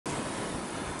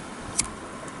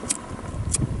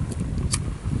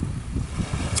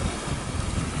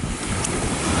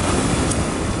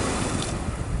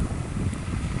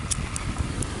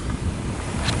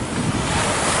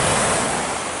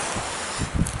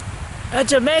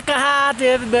Jamaica, hi to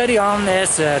everybody on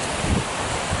this.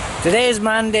 Today's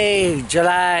Monday,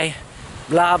 July,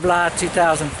 blah blah,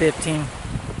 2015.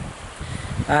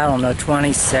 I don't know,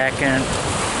 22nd,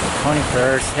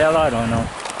 21st, hell, I don't know.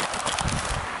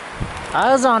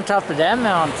 I was on top of that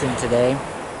mountain today.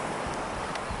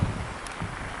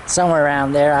 Somewhere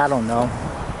around there, I don't know.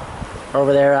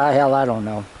 Over there, hell, I don't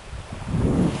know.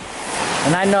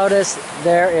 And I noticed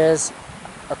there is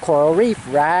a coral reef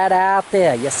right out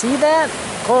there. You see that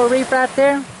coral reef right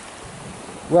there?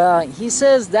 Well, he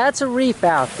says that's a reef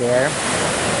out there.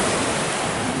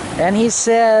 And he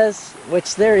says,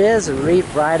 which there is a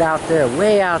reef right out there,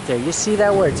 way out there. You see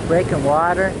that where it's breaking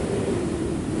water?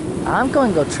 I'm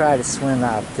going to go try to swim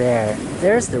out there.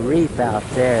 There's the reef out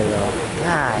there though.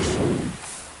 Gosh.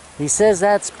 He says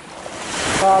that's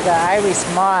called the iris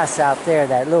moss out there,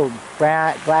 that little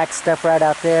black stuff right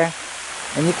out there.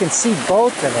 And you can see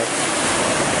both of it.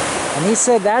 And he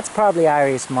said that's probably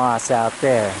iris moss out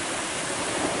there.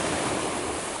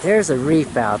 There's a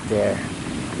reef out there.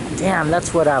 Damn,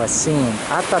 that's what I was seeing.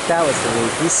 I thought that was the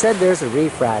reef. He said there's a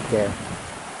reef right there.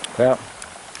 Well,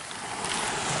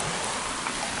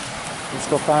 let's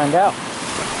go find out.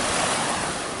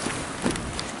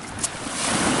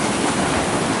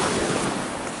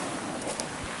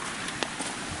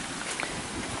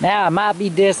 Now, I might be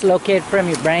dislocated from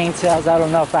your brain cells. I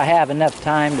don't know if I have enough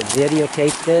time to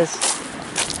videotape this.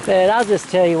 But I'll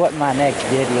just tell you what my next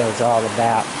video is all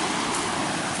about.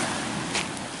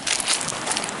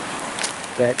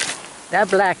 But that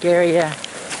black area,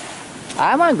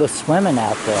 I want to go swimming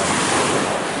out there.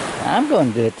 I'm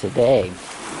going to do it today.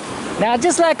 Now,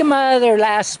 just like in my other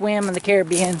last swim in the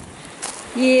Caribbean,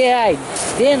 yeah,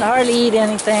 I didn't hardly eat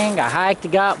anything. I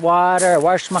hiked, got water, I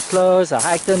washed my clothes, I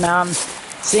hiked the mountain,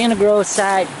 seen a growth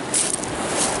site,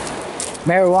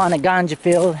 marijuana ganja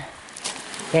field,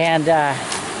 and yeah,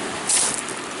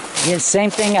 same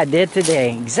thing I did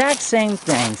today. Exact same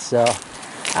thing. So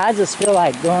I just feel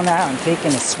like going out and taking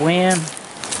a swim,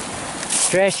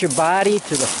 stress your body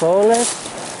to the fullest.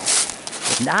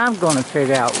 And I'm going to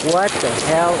figure out what the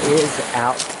hell is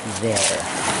out there.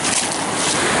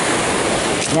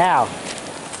 Now,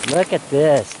 look at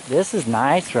this. This is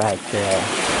nice right there.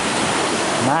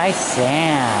 Nice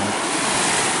sand.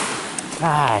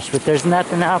 Gosh, but there's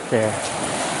nothing out there.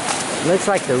 Looks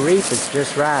like the reef is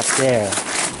just right there.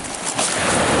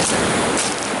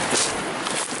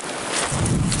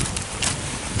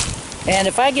 And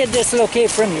if I get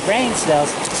dislocated from your brain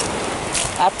cells,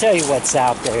 I'll tell you what's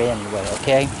out there anyway,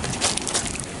 okay?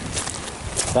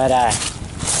 But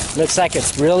looks like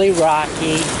it's really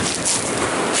rocky.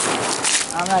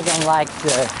 I'm not gonna like to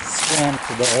swim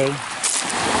today.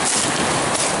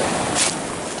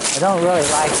 I don't really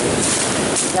like it.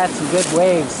 It's got some good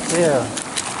waves too.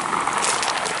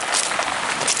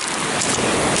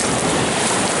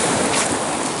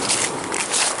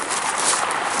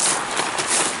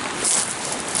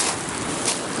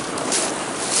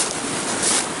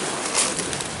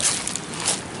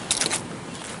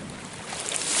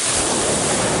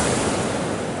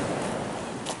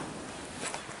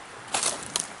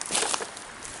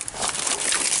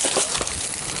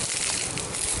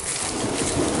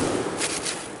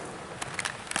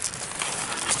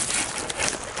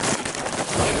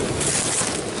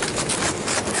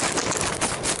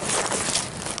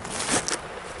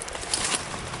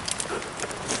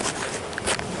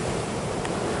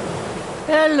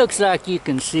 It looks like you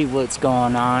can see what's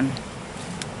going on.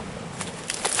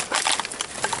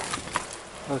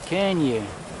 Or can you?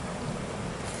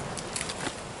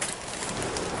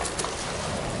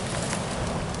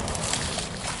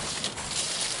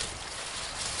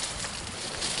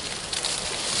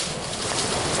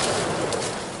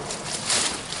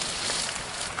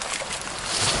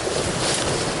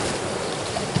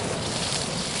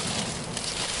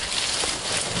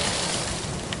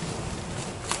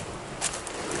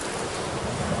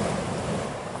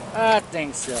 I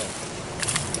think so.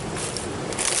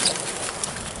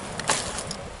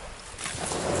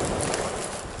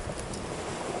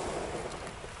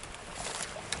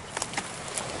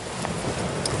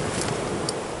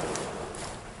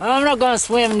 I'm not gonna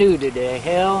swim nude today.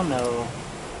 Hell no.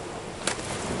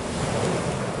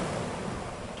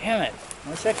 Damn it.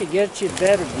 Wish I could get you a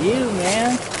better view,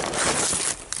 man.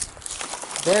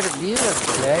 Better view of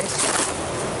the place.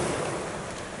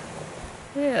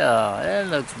 Yeah, that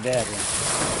looks better.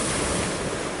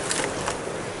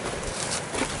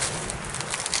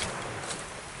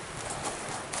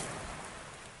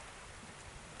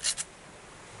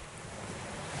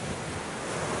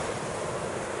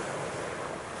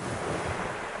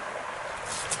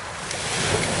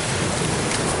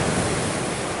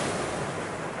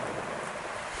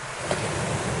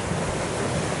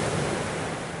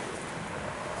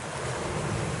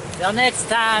 Till next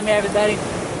time, everybody.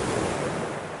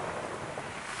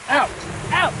 Out,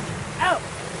 out, out.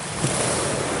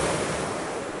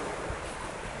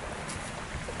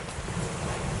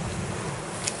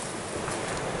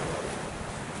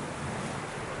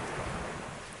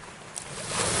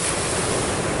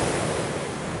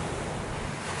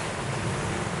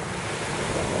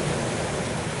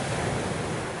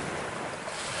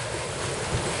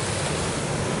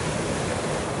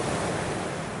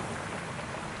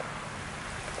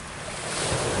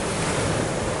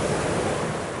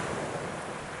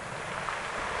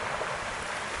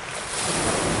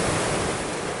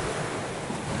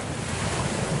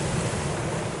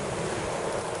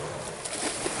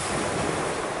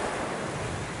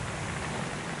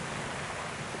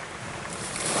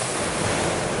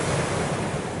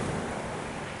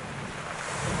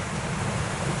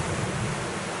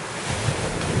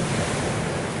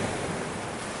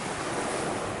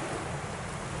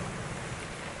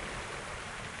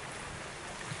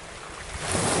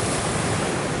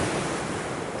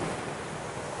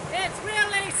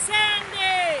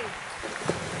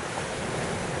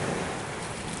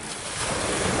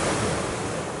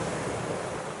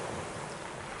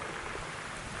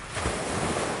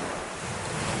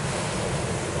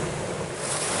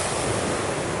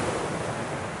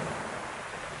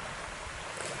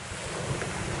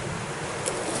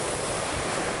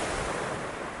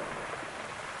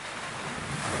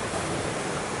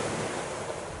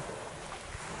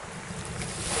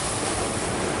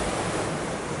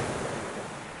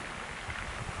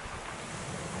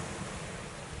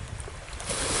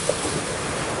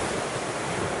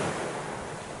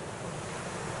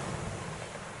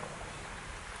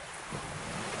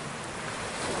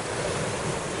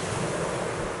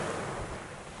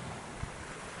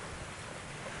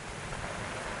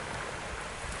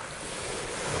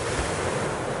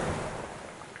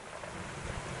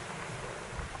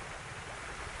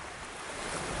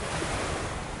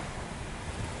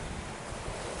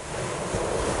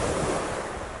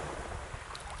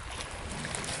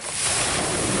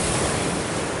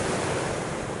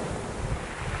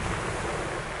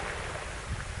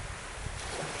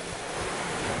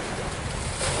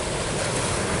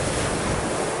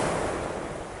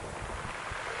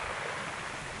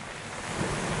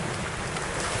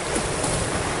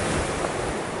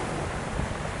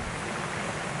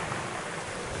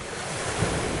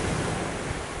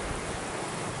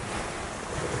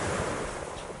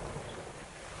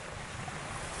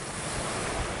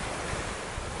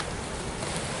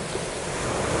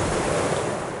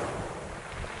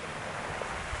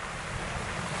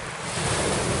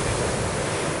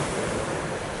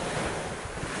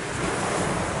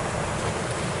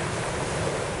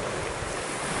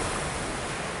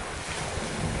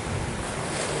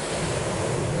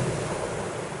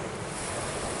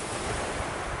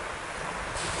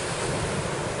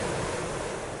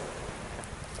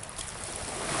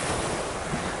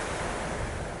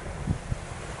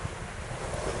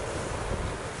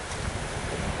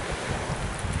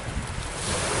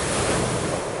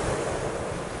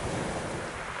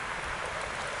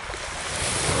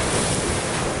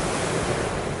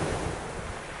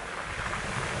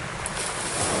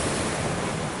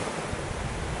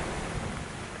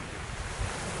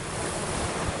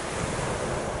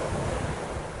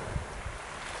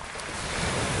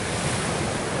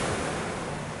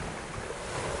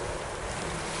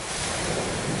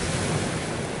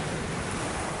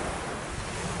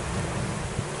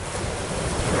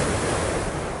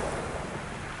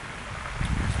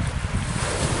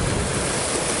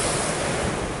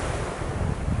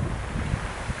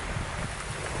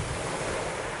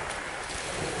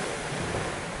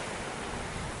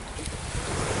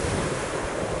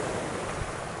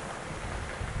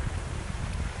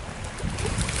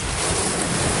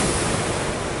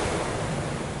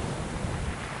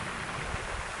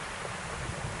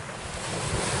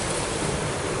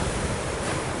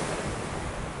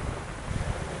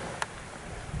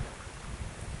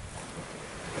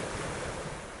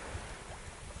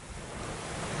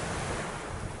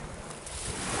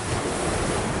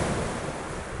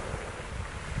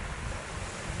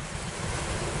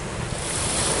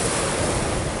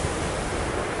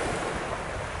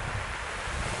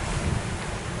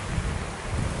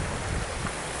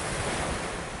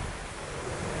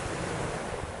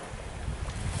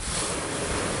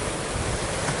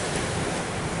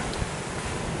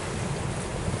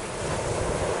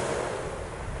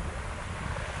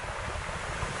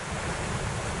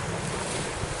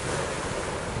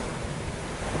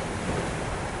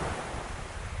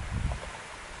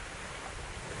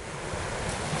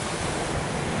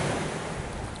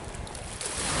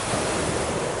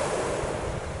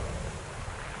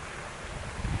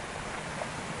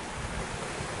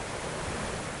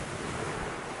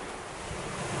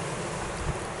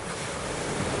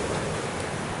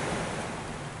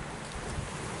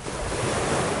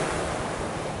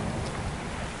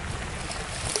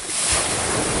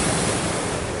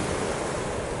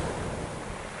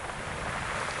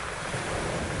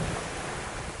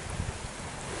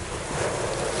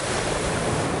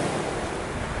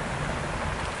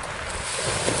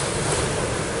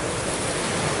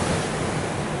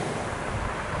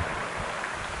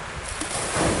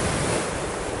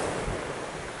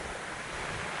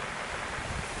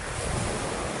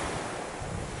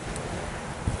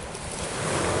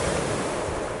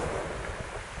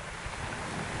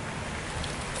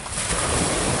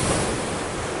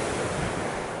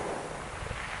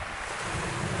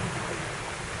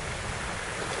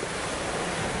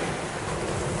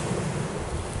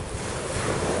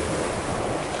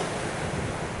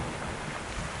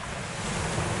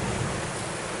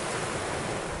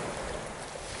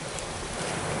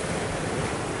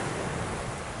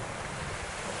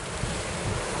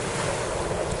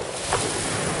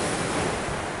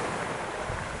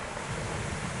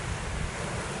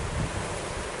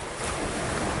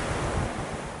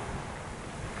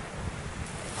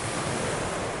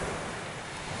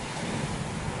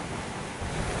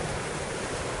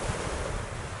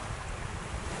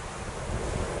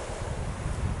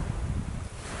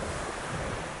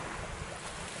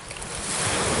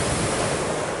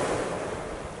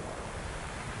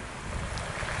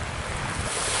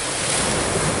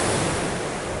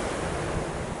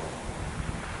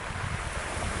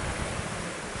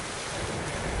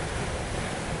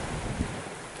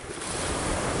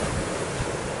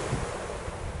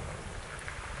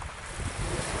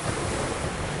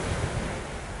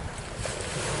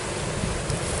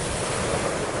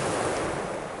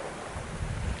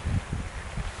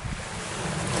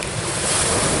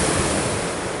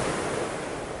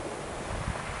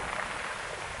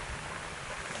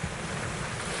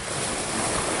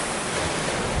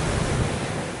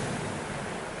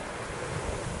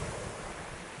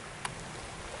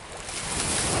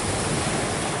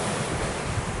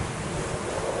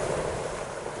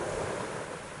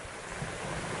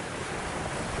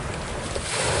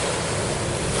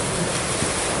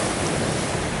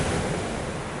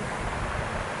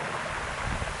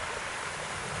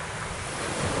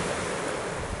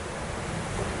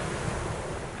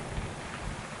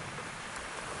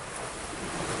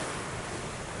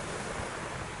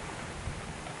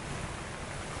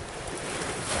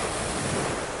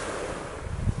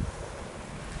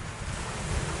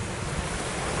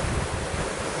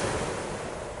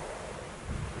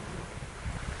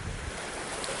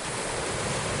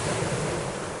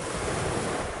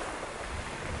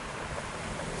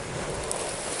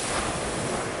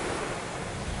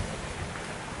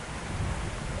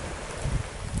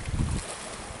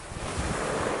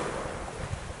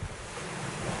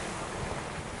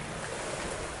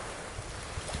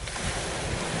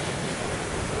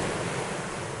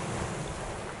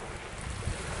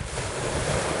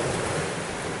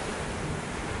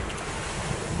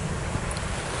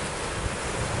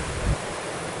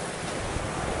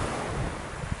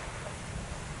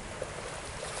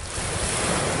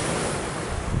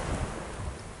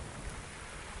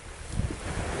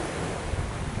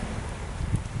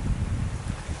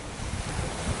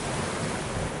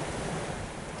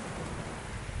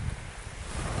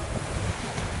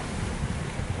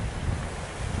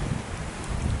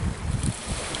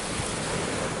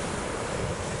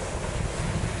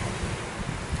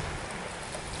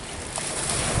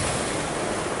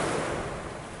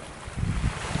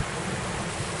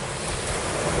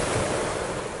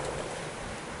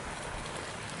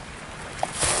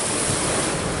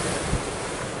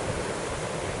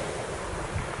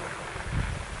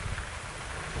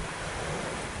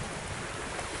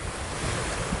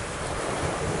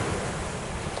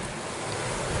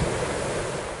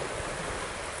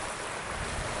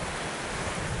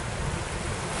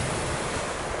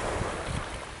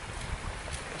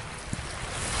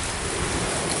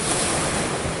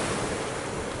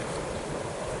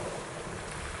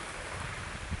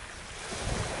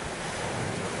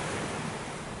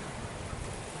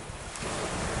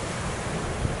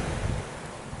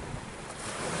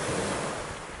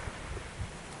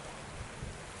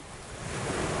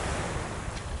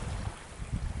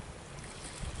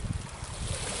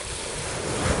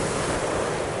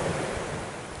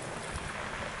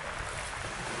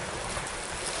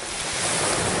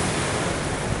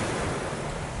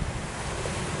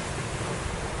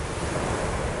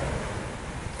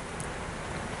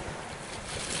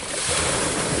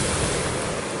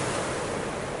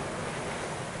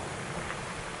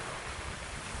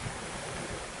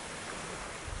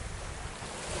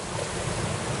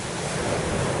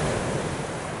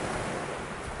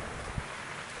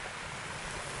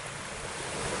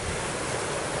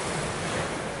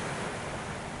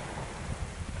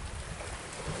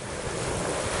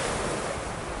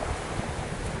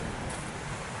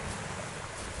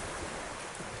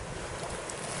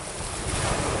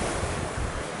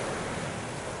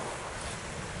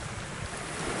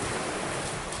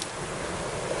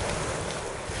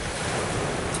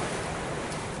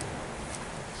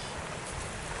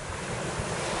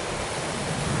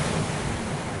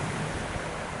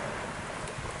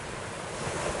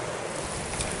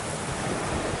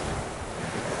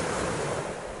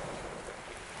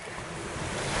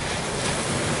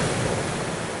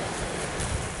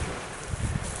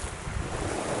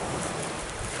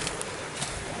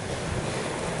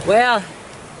 Well,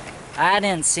 I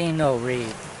didn't see no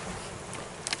reef.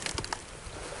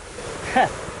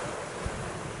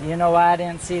 You know why I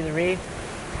didn't see the reef?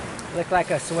 Looked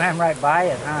like I swam right by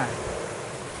it, huh?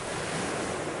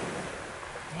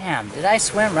 Damn, did I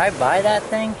swim right by that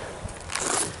thing?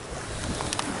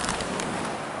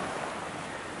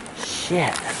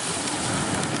 Shit.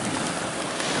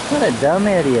 What a dumb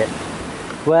idiot.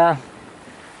 Well,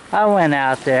 I went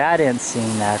out there, I didn't see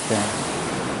nothing.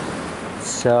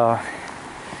 So,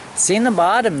 seen the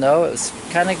bottom though, it was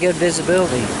kind of good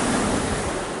visibility.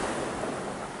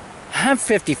 I'm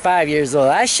 55 years old,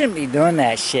 I shouldn't be doing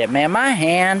that shit, man. My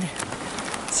hand,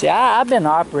 see, I've been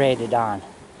operated on.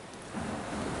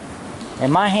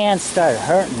 And my hand started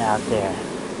hurting out there.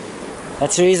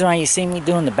 That's the reason why you see me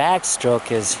doing the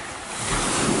backstroke, is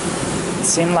it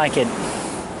seemed like it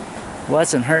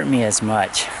wasn't hurting me as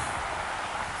much.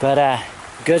 But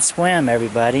good swim,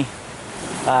 everybody.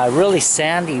 Really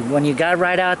sandy. When you got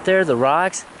right out there, the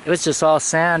rocks, it was just all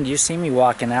sand. You see me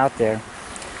walking out there.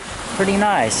 Pretty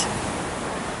nice.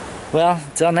 Well,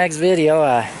 until next video,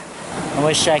 I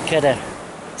wish I could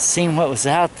have seen what was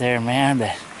out there, man,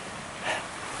 but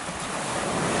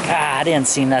God, I didn't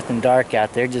see nothing dark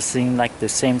out there. It just seemed like the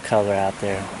same color out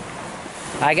there.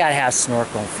 I gotta have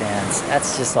snorkel fins.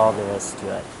 That's just all there is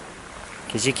to it.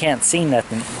 Because you can't see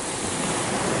nothing.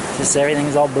 Just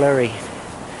everything's all blurry.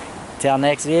 Till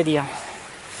next video.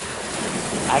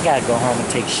 I gotta go home and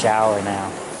take a shower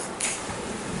now.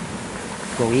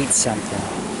 Go eat something.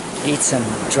 Eat some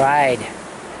dried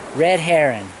red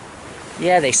herring.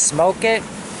 Yeah, they smoke it.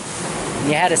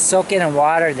 You had to soak it in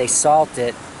water. They salt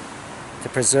it to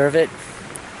preserve it.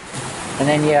 And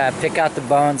then you pick out the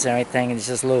bones and everything. And it's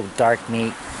just a little dark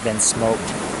meat, been smoked.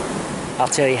 I'll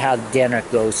tell you how dinner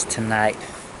goes tonight.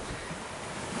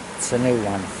 It's a new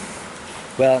one.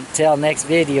 Well, until next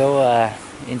video,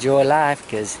 enjoy life,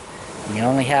 because you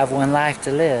only have one life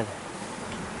to live.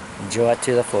 Enjoy it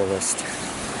to the fullest.